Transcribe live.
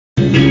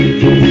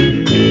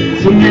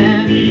So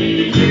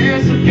many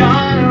years have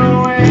gone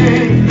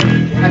away.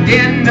 I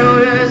didn't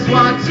notice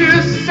what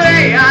to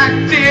say. I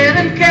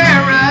didn't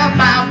care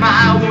about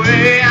my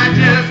way. I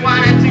just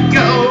wanted to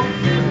go.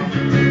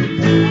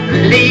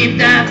 Leave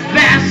the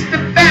best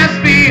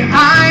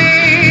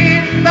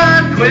behind.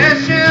 But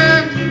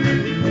questions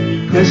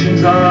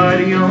are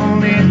the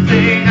only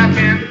thing I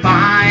can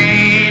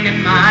find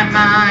in my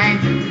mind.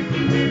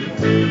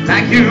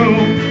 Like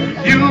you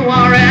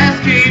are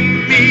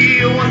asking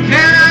me, what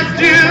can I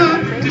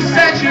do to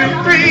set you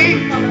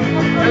free?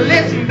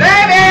 Listen,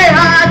 baby, I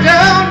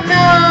don't know.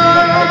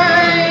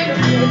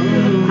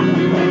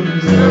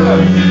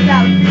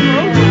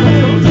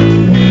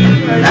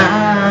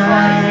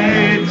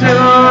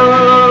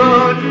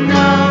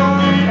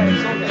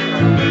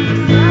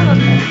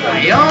 I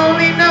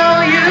only know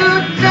you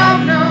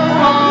don't know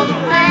all the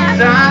things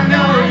I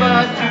know,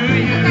 but do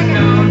you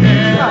know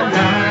that I know?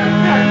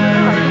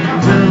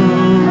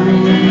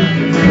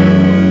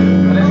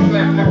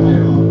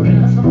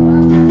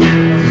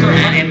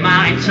 And in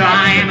my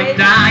time of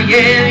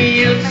dying,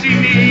 you see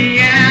me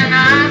and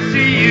I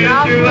see you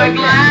through a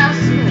glass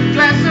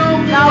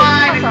of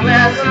wine, a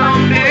glass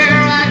of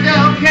beer. I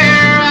don't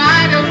care,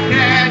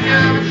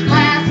 just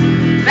less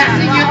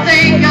than you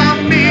think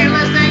of me,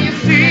 less than you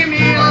see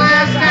me,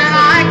 less than I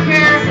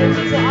care.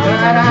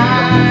 But I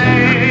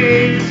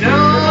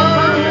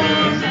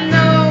don't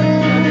know.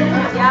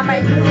 Ja, maar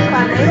ik doe het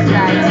qua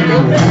leeftijd.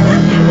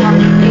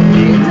 Want ik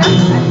 20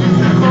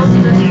 en God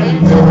dus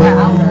 21 jaar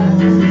ouder.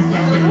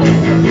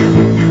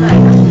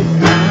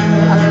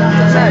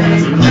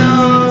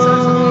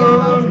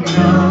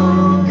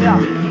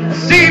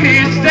 See me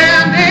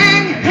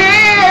standing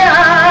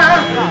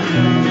here,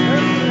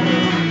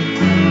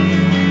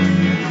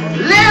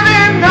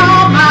 living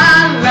all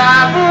my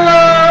life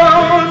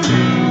alone,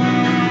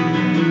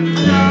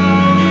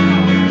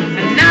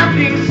 and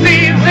nothing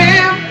seems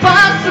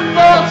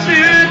impossible to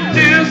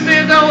do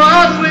since I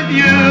was with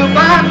you.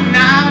 But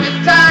now the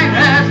time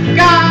has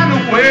gone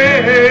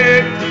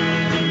away.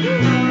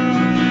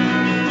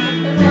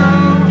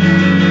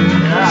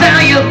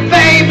 Tell you,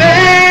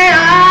 baby,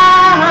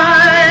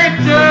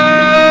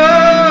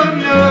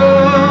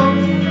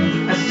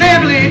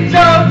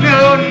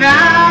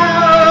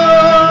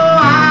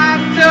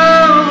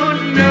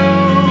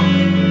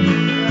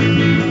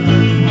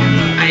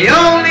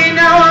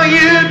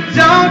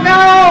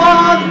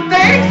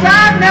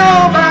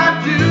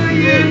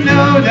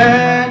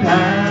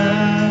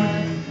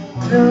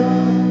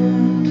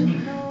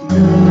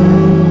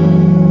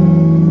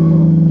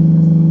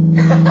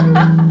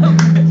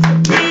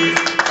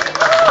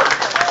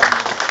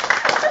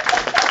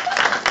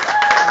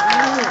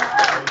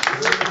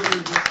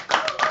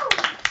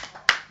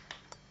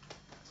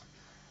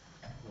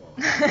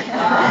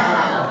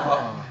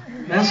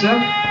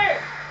 mensen,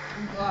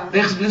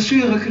 wegens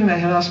blessure kunnen wij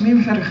helaas niet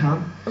meer verder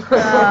gaan.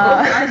 Kijk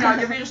nou, ik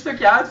heb hier een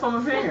stukje uit van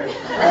mijn vinger.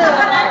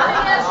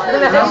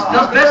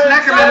 Dat is best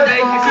lekker met een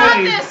beetje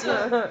curry.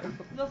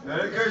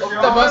 Of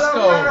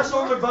Tabasco.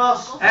 Zonder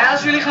bas.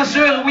 Als jullie gaan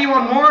zeuren we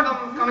want more, dan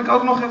kan ik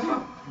ook nog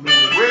even.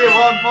 We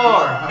want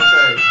more.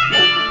 Oké.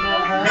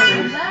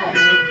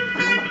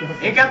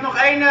 Ik heb nog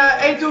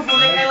één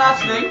toevoeging, één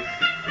laatste ding.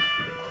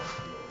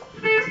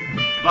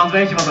 Want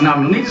weet je wat er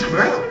namelijk nog niet is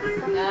gebeurd?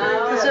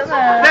 We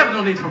hebben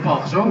nog niet voor Paul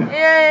gezongen.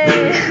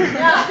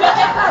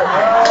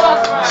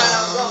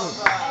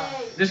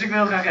 Dus ik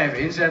wil graag even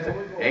inzetten.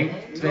 1,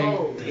 2,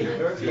 3,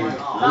 4.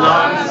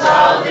 Lang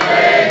zal die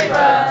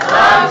leven,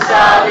 lang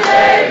zal die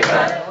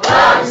leven,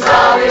 lang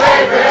zal die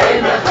leven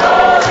in de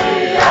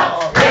gloria,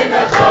 in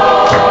de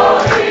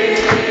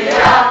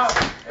gloria,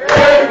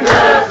 in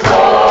de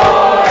gloria.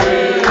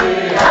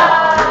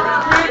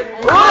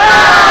 Hoera!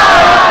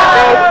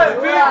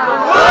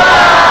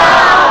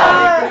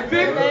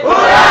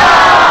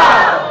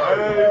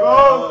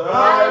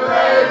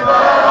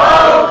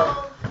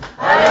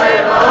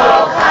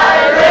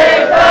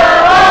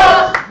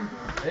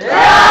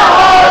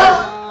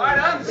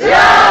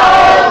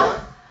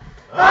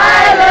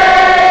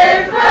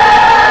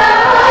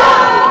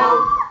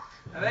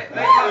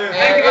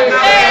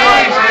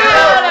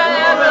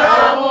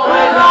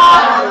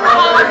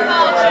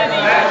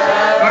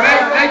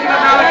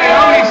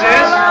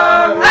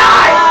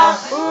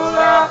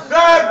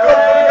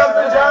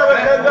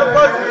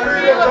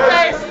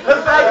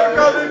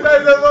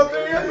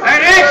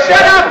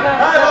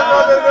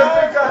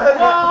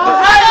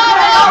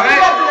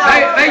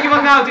 Weet je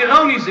wat nou het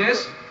ironisch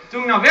is?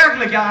 Toen ik nou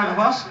werkelijk jarig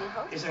was,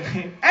 is er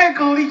geen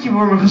enkel liedje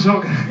voor me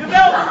gezongen.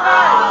 Jawel, voor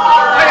mij!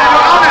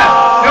 Oh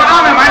ja, door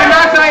Anne, maar die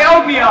maakte hij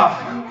ook niet af.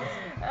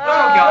 Dat is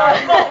ook jammer.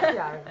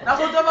 Nou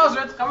goed, dat was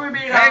het. Gaan we weer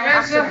bier Hey halen.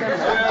 mensen.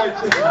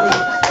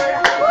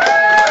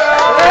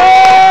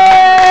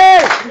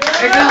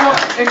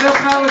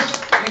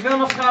 Ik wil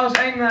nog trouwens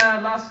één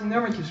laatste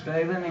nummertje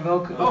spelen en die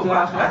wil ik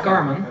opdragen aan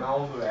Carmen.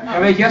 Daar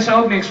weet Jesse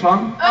ook niks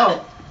van. Oh.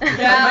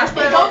 Ja,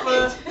 ik ook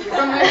niet.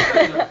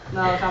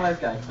 Nou, dan gaan we even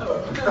kijken.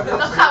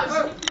 Dat gaan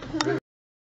we zien.